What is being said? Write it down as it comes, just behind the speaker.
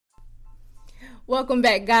Welcome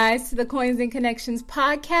back, guys, to the Coins and Connections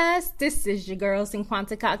podcast. This is your girl,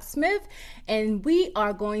 Cinquanta Cox Smith, and we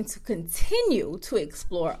are going to continue to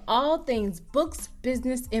explore all things books,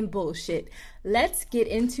 business, and bullshit. Let's get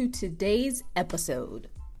into today's episode.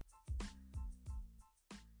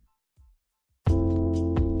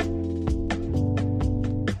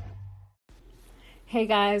 Hey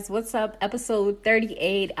guys, what's up? Episode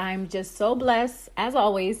 38. I'm just so blessed, as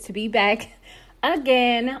always, to be back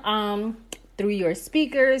again. Through your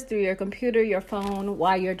speakers, through your computer, your phone,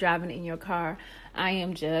 while you're driving in your car. I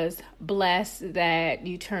am just blessed that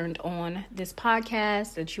you turned on this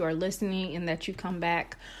podcast, that you are listening, and that you come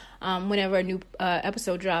back whenever a new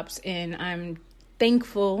episode drops. And I'm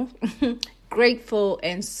thankful, grateful,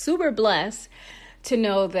 and super blessed to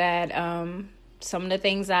know that some of the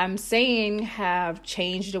things I'm saying have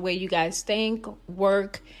changed the way you guys think,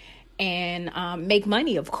 work, and make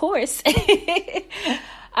money, of course.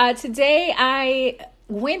 Today, I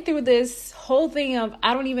went through this whole thing of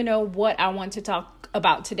I don't even know what I want to talk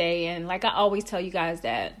about today. And like I always tell you guys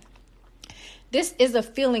that this is a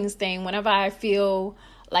feelings thing. Whenever I feel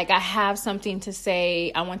like I have something to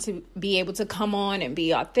say, I want to be able to come on and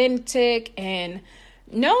be authentic and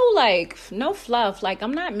no fluff. Like,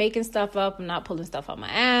 I'm not making stuff up. I'm not pulling stuff out my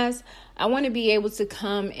ass. I want to be able to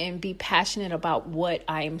come and be passionate about what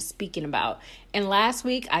I am speaking about. And last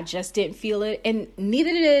week, I just didn't feel it. And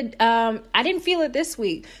neither did, I didn't feel it this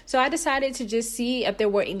week. So I decided to just see if there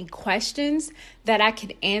were any questions that I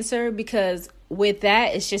could answer, because with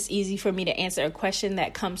that, it's just easy for me to answer a question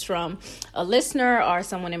that comes from a listener or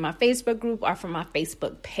someone in my Facebook group or from my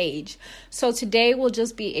Facebook page. So today will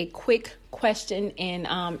just be a quick question and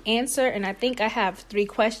answer. And I think I have 3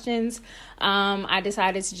 questions. I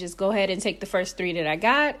decided to just go ahead and take the first 3 that I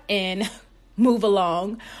got and move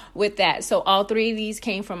along with that. So all 3 of these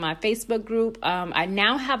came from my Facebook group. I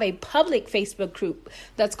now have a public Facebook group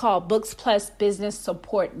that's called Books Plus Business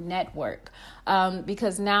Support Network,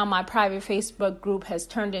 because now my private Facebook group has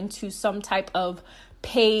turned into some type of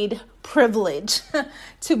paid privilege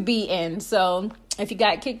to be in. So if you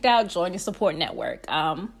got kicked out, join the support network.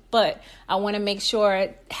 But I want to make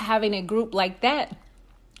sure having a group like that,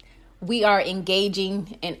 we are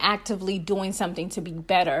engaging and actively doing something to be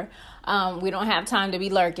better. We don't have time to be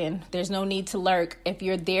lurking. There's no need to lurk. If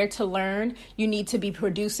you're there to learn, you need to be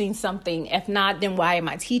producing something. If not, then why am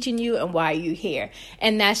I teaching you and why are you here?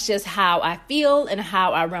 And that's just how I feel and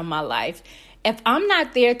how I run my life. If I'm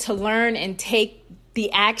not there to learn and take the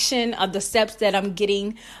action of the steps that I'm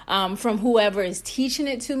getting from whoever is teaching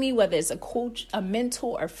it to me, whether it's a coach, a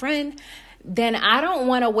mentor, or friend, then I don't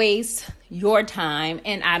want to waste your time,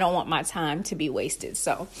 and I don't want my time to be wasted.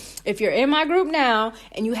 So if you're in my group now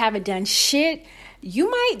and you haven't done shit, you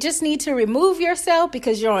might just need to remove yourself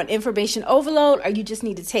because you're on information overload, or you just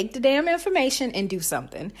need to take the damn information and do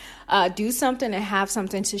something. Do something and have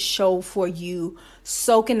something to show for you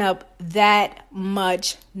soaking up that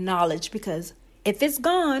much knowledge, because if it's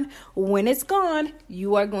gone, when it's gone,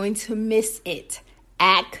 you are going to miss it.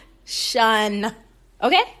 Action.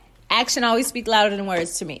 Okay? Action always speaks louder than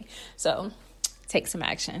words to me. So take some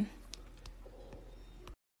action.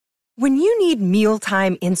 When you need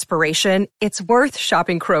mealtime inspiration, it's worth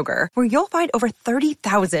shopping Kroger, where you'll find over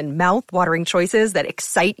 30,000 mouth-watering choices that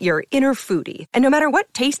excite your inner foodie. And no matter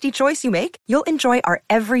what tasty choice you make, you'll enjoy our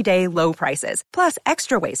everyday low prices, plus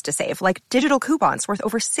extra ways to save, like digital coupons worth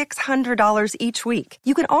over $600 each week.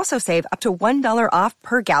 You can also save up to $1 off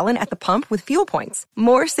per gallon at the pump with fuel points.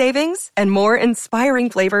 More savings and more inspiring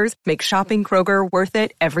flavors make shopping Kroger worth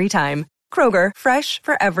it every time. Kroger, fresh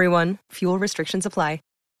for everyone. Fuel restrictions apply.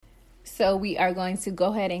 So we are going to go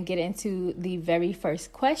ahead and get into the very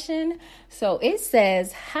first question. So it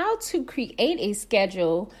says, how to create a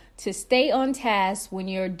schedule to stay on task when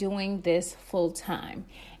you're doing this full time.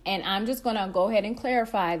 And I'm just going to go ahead and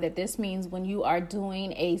clarify that this means when you are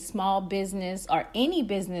doing a small business or any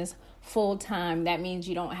business full time, that means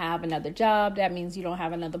you don't have another job. That means you don't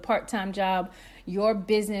have another part-time job. Your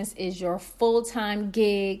business is your full-time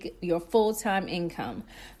gig, your full-time income.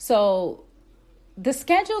 So the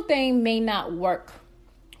schedule thing may not work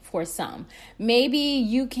for some. Maybe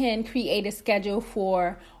you can create a schedule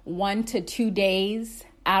for 1 to 2 days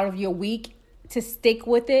out of your week to stick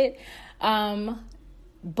with it.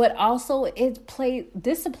 But also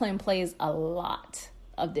discipline plays a lot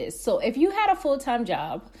of this. So if you had a full-time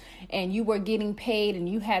job and you were getting paid and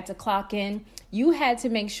you had to clock in, you had to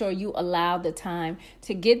make sure you allowed the time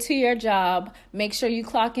to get to your job, make sure you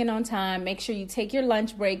clock in on time, make sure you take your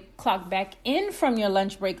lunch break, clock back in from your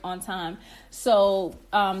lunch break on time, so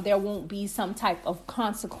there won't be some type of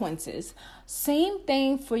consequences. Same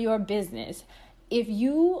thing for your business. if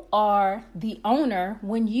you are the owner,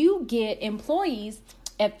 when you get employees,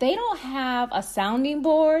 if they don't have a sounding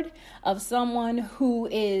board of someone who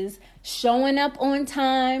is showing up on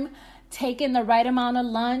time, taking the right amount of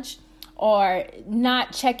lunch, or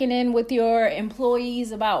not checking in with your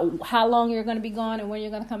employees about how long you're going to be gone and when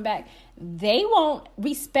you're going to come back, they won't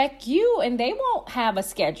respect you and they won't have a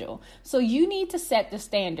schedule. So you need to set the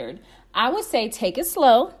standard. I would say take it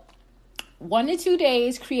slow. 1 to 2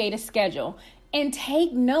 days, create a schedule. And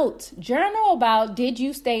take notes. Journal about, did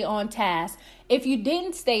you stay on task? If you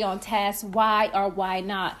didn't stay on task, why or why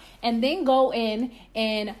not? And then go in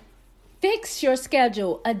and fix your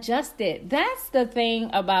schedule, adjust it. That's the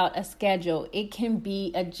thing about a schedule. It can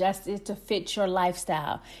be adjusted to fit your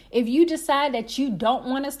lifestyle. If you decide that you don't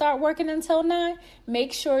want to start working until 9,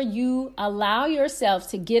 make sure you allow yourself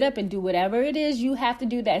to get up and do whatever it is you have to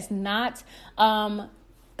do that's not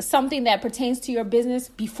something that pertains to your business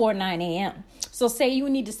before 9 a.m. So say you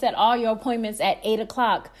need to set all your appointments at 8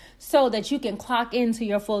 o'clock so that you can clock into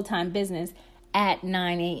your full-time business at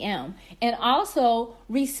 9 a.m. And also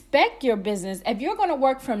respect your business. If you're going to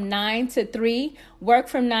work from 9 to 3, work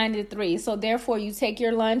from 9 to 3. So therefore you take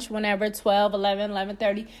your lunch whenever, 12, 11,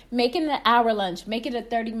 11:30, make it an hour lunch, make it a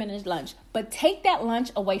 30-minute lunch, but take that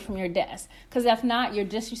lunch away from your desk. Because if not, you're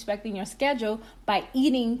disrespecting your schedule by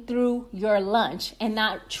eating through your lunch and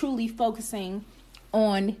not truly focusing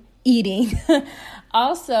on eating.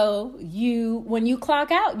 Also, when you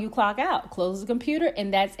clock out, close the computer,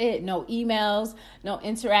 and that's it. No emails, no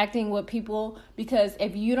interacting with people, because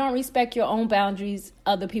if you don't respect your own boundaries,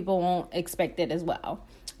 other people won't expect it as well.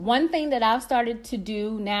 One thing that I've started to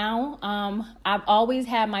do now, I've always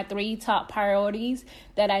had my 3 top priorities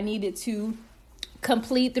that I needed to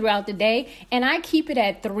complete throughout the day, and I keep it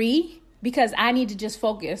at 3. Because I need to just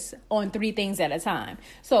focus on 3 things at a time.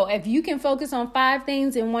 So if you can focus on 5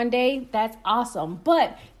 things in one day, that's awesome.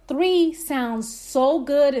 But 3 sounds so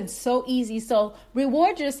good and so easy. So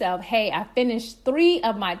reward yourself. Hey, I finished 3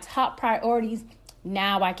 of my top priorities.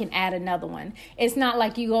 Now I can add another one. It's not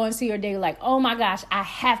like you go into your day like, oh my gosh, I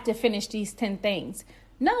have to finish these 10 things.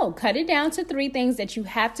 No, cut it down to 3 things that you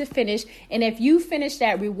have to finish. And if you finish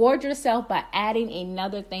that, reward yourself by adding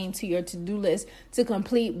another thing to your to-do list to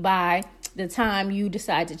complete by the time you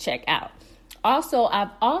decide to check out. Also,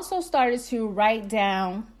 I've also started to write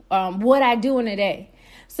down what I do in a day.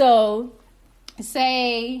 So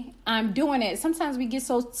say I'm doing it. Sometimes we get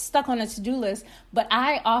so stuck on a to-do list, but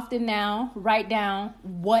I often now write down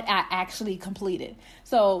what I actually completed.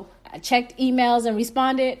 So I checked emails and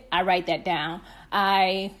responded. I write that down.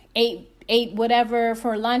 I ate whatever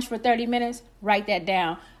for lunch for 30 minutes, write that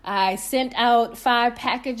down. I sent out 5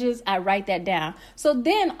 packages, I write that down. So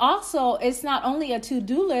then also it's not only a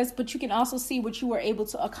to-do list, but you can also see what you were able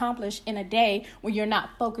to accomplish in a day when you're not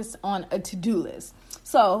focused on a to-do list.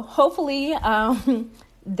 So hopefully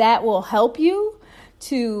that will help you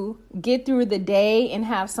to get through the day and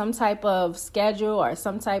have some type of schedule or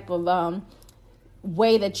some type of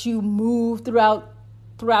way that you move throughout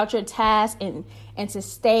your task and to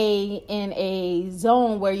stay in a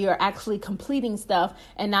zone where you're actually completing stuff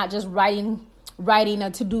and not just writing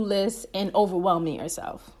a to-do list and overwhelming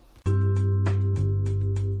yourself.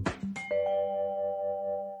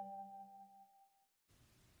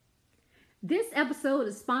 This episode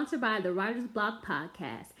is sponsored by the Writer's Block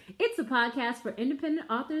Podcast. It's a podcast for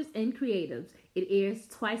independent authors and creatives. It airs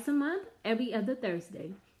twice a month, every other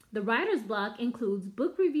Thursday. The Writer's Block includes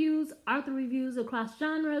book reviews, author reviews across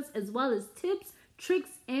genres, as well as tips, tricks,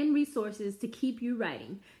 and resources to keep you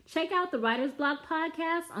writing. Check out the Writer's Block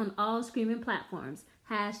podcast on all streaming platforms.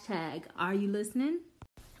 #Are you listening?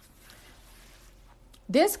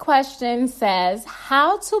 This question says,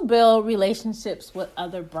 how to build relationships with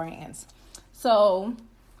other brands. So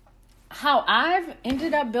how I've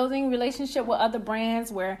ended up building relationship with other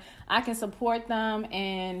brands where I can support them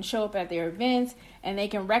and show up at their events and they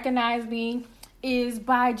can recognize me is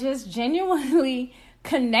by just genuinely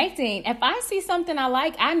connecting. If I see something I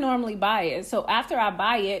like, I normally buy it. So after I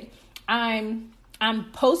buy it, I'm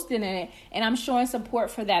posting it and I'm showing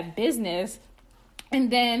support for that business. And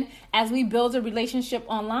then as we build a relationship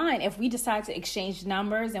online, if we decide to exchange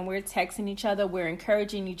numbers and we're texting each other, we're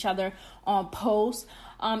encouraging each other on posts,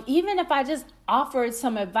 even if I just offered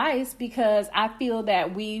some advice because I feel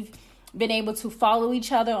that we've been able to follow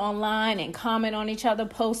each other online and comment on each other's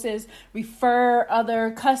posts, refer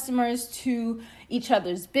other customers to each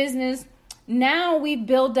other's business. Now we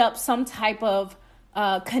build up some type of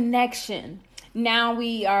connection. Now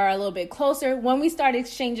we are a little bit closer. When we start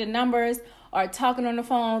exchanging numbers or talking on the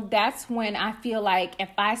phone, that's when I feel like if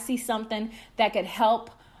I see something that could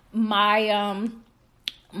help my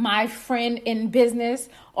my friend in business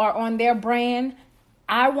or on their brand,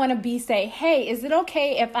 I want to say, hey, is it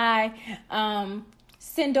okay if I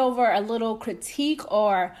send over a little critique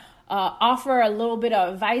or offer a little bit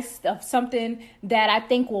of advice of something that I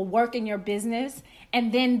think will work in your business?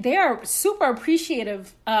 And then they're super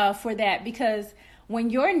appreciative for that, because when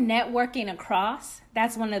you're networking across,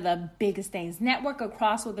 that's one of the biggest things. Network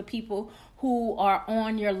across with the people who are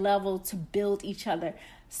on your level to build each other.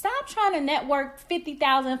 Stop trying to network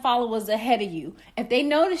 50,000 followers ahead of you. If they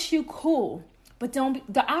notice you, cool. But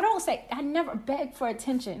I never beg for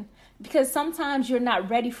attention, because sometimes you're not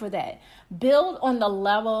ready for that. Build on the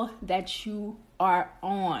level that you are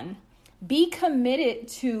on. Be committed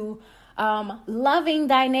to loving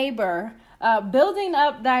thy neighbor, building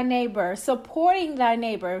up thy neighbor, supporting thy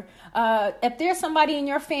neighbor. If there's somebody in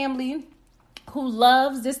your family who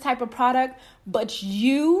loves this type of product, but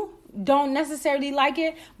you don't necessarily like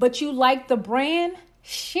it, but you like the brand,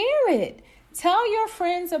 share it. Tell your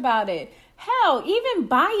friends about it. Hell, even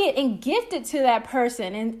buy it and gift it to that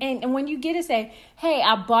person. And when you get it, say, hey,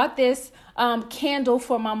 I bought this candle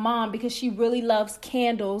for my mom because she really loves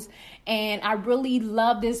candles, and I really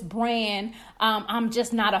love this brand. I'm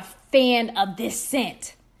just not a fan of this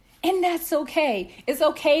scent. And that's okay. It's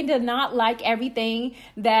okay to not like everything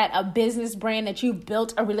that a business brand that you've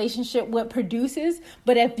built a relationship with produces.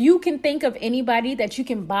 But if you can think of anybody that you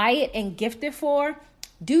can buy it and gift it for,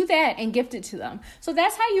 do that and gift it to them. So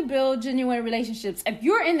that's how you build genuine relationships. If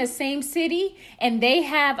you're in the same city and they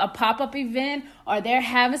have a pop-up event, or they're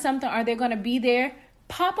having something, or they're going to be there,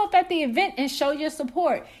 pop up at the event and show your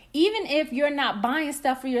support. Even if you're not buying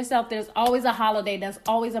stuff for yourself, there's always a holiday, there's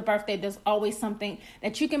always a birthday, there's always something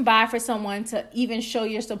that you can buy for someone to even show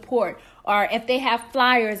your support. Or if they have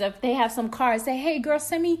flyers, if they have some cards, say, hey girl,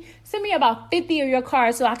 send me about 50 of your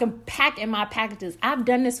cards so I can pack in my packages. I've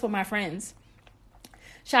done this for my friends.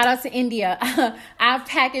 Shout out to India. I've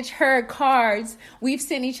packaged her cards. We've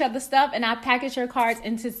sent each other stuff, and I packaged her cards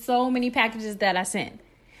into so many packages that I sent.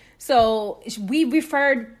 So we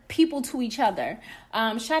referred people to each other.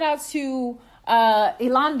 Shout out to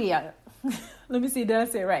Elandia. Let me see, did I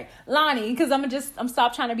say it right? Lonnie, because I'm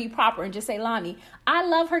stop trying to be proper and just say Lonnie. I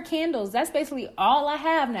love her candles. That's basically all I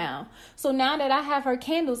have now. So now that I have her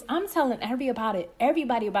candles, I'm telling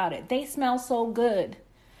everybody about it. They smell so good.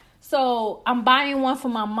 So I'm buying one for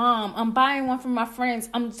my mom. I'm buying one for my friends.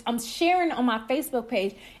 I'm sharing on my Facebook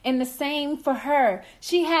page. And the same for her.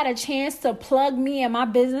 She had a chance to plug me and my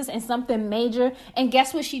business in something major. And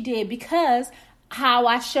guess what she did? Because how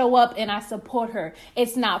I show up and I support her.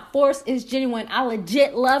 It's not forced. It's genuine. I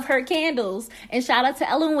legit love her candles. And shout out to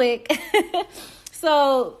Ellen Wick.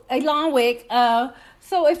 So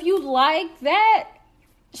if you like that,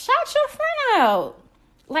 shout your friend out.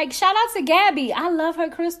 Like, shout out to Gabby. I love her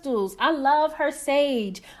crystals. I love her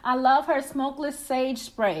sage. I love her smokeless sage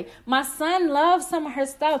spray. My son loves some of her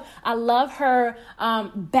stuff. I love her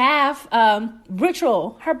bath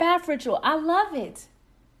ritual. Her bath ritual. I love it.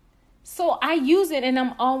 So I use it, and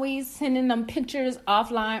I'm always sending them pictures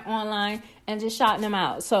offline, online, and just shouting them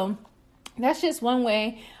out. So that's just one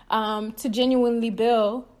way to genuinely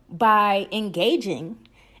build, by engaging.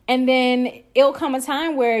 And then it'll come a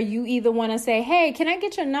time where you either want to say, hey, can I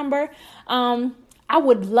get your number? I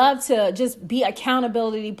would love to just be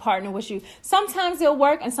accountability partner with you. Sometimes it'll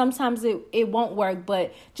work and sometimes it won't work.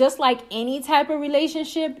 But just like any type of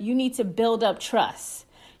relationship, you need to build up trust.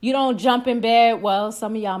 You don't jump in bed. Well,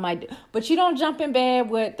 some of y'all might do. But you don't jump in bed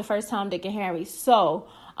with the first Tom, Dick, and Harry. So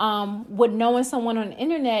with knowing someone on the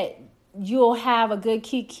internet, you'll have a good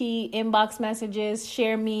kiki, inbox messages,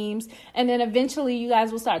 share memes, and then eventually you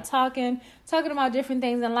guys will start talking about different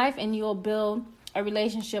things in life, and you'll build a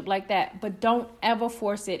relationship like that. But don't ever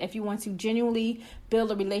force it. If you want to genuinely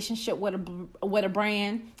build a relationship with a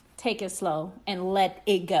brand, take it slow and let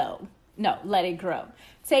it go. No, let it grow.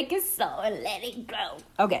 Take it slow and let it grow.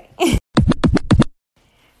 Okay.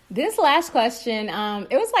 This last question,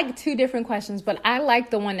 it was like 2 different questions, but I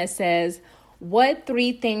like the one that says, what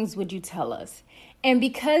 3 things would you tell us? And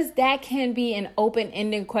because that can be an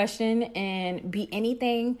open-ended question and be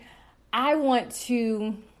anything, I want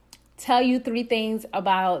to tell you 3 things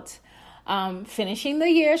about finishing the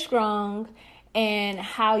year strong and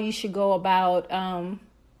how you should go about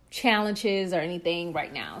challenges or anything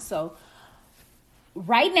right now. So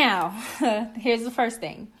right now, here's the first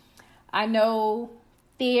thing. I know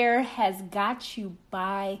fear has got you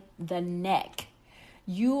by the neck.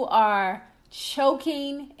 You are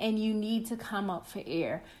choking and you need to come up for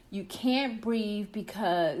air. You can't breathe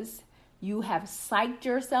because you have psyched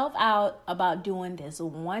yourself out about doing this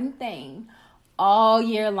one thing all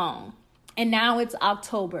year long. And now it's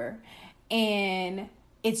October and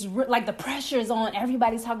it's like the pressure is on.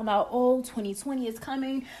 Everybody's talking about, 2020 is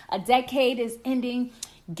coming. A decade is ending.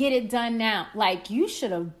 Get it done now. Like, you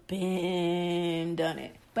should have been done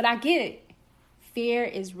it. But I get it. Fear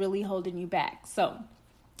is really holding you back. So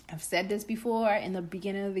I've said this before in the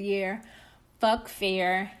beginning of the year. Fuck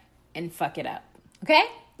fear and fuck it up.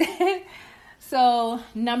 Okay? So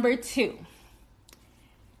number 2.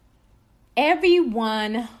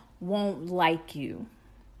 Everyone won't like you.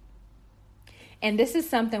 And this is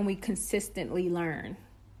something we consistently learn.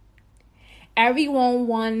 Everyone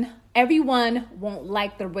won't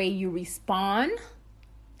like the way you respond.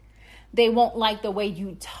 They won't like the way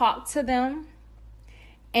you talk to them.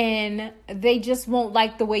 And they just won't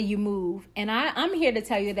like the way you move. And I'm here to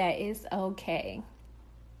tell you that it's okay.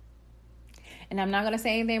 And I'm not going to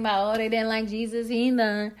say anything about, they didn't like Jesus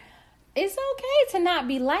either. It's okay to not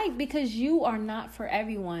be liked because you are not for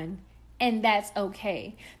everyone. And that's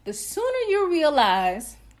okay. The sooner you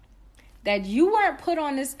realize that you weren't put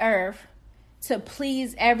on this earth to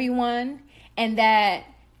please everyone, and that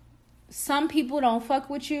some people don't fuck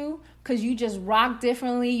with you because you just rock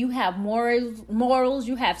differently, you have morals,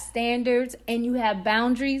 you have standards, and you have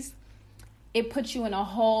boundaries, it puts you in a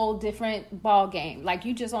whole different ball game. Like,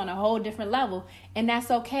 you just on a whole different level, and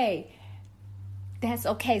that's okay. That's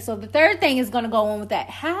okay. So the third thing is going to go on with that.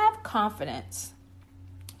 Have confidence.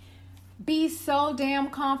 Be so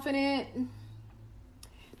damn confident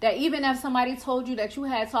that even if somebody told you that you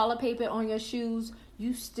had toilet paper on your shoes,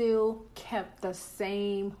 you still kept the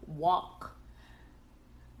same walk.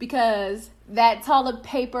 Because that toilet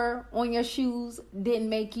paper on your shoes didn't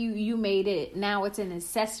make you, you made it. Now it's an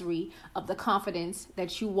accessory of the confidence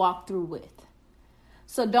that you walk through with.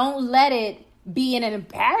 So don't let it be an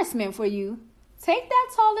embarrassment for you. Take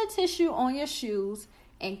that toilet tissue on your shoes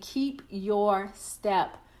and keep your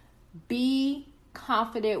step. Be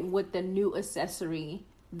confident with the new accessory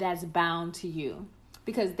that's bound to you,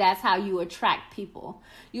 because that's how you attract people.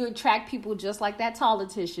 You attract people just like that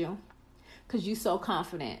toilet tissue because you're so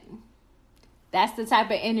confident. That's the type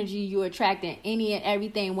of energy you attract, and any and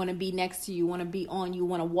everything want to be next to you, want to be on you,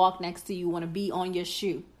 want to walk next to you, want to be on your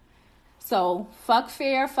shoe. So fuck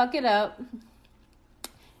fear, fuck it up.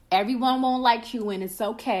 Everyone won't like you, and it's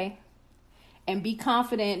okay. And be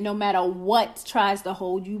confident no matter what tries to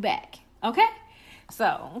hold you back. Okay?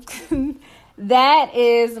 So that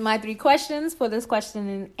is my 3 questions for this question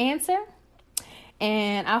and answer.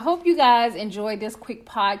 And I hope you guys enjoyed this quick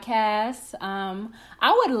podcast.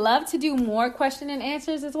 I would love to do more question and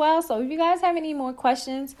answers as well. So if you guys have any more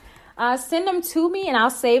questions, send them to me and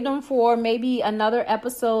I'll save them for maybe another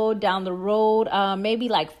episode down the road. Maybe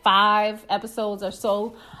like 5 episodes or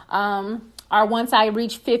so. Or once I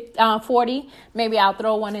reach 40, maybe I'll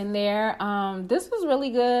throw one in there. This was really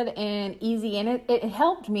good and easy, and it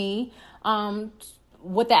helped me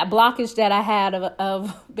with that blockage that I had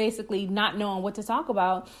of basically not knowing what to talk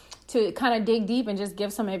about, to kind of dig deep and just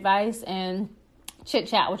give some advice and chit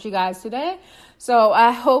chat with you guys today. So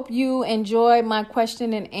I hope you enjoyed my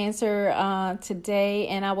question and answer today,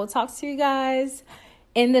 and I will talk to you guys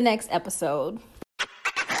in the next episode.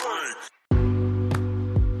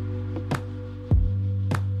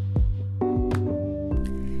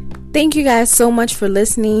 Thank you guys so much for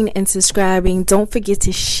listening and subscribing. Don't forget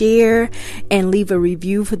to share and leave a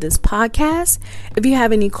review for this podcast. If you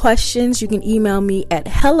have any questions, you can email me at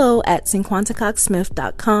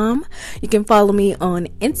hello@cinquantacoxsmith.com. You can follow me on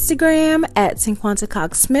Instagram at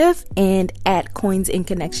cinquantacoxsmith and at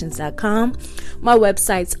coinsandconnections.com. My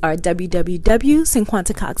websites are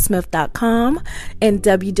www.cinquantacoxsmith.com and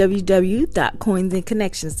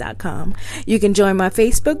www.coinsandconnections.com. You can join my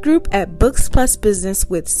Facebook group at Books Plus Business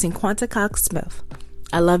with Cinquanta Cox Smith.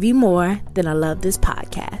 I love you more than I love this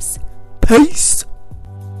podcast. Peace.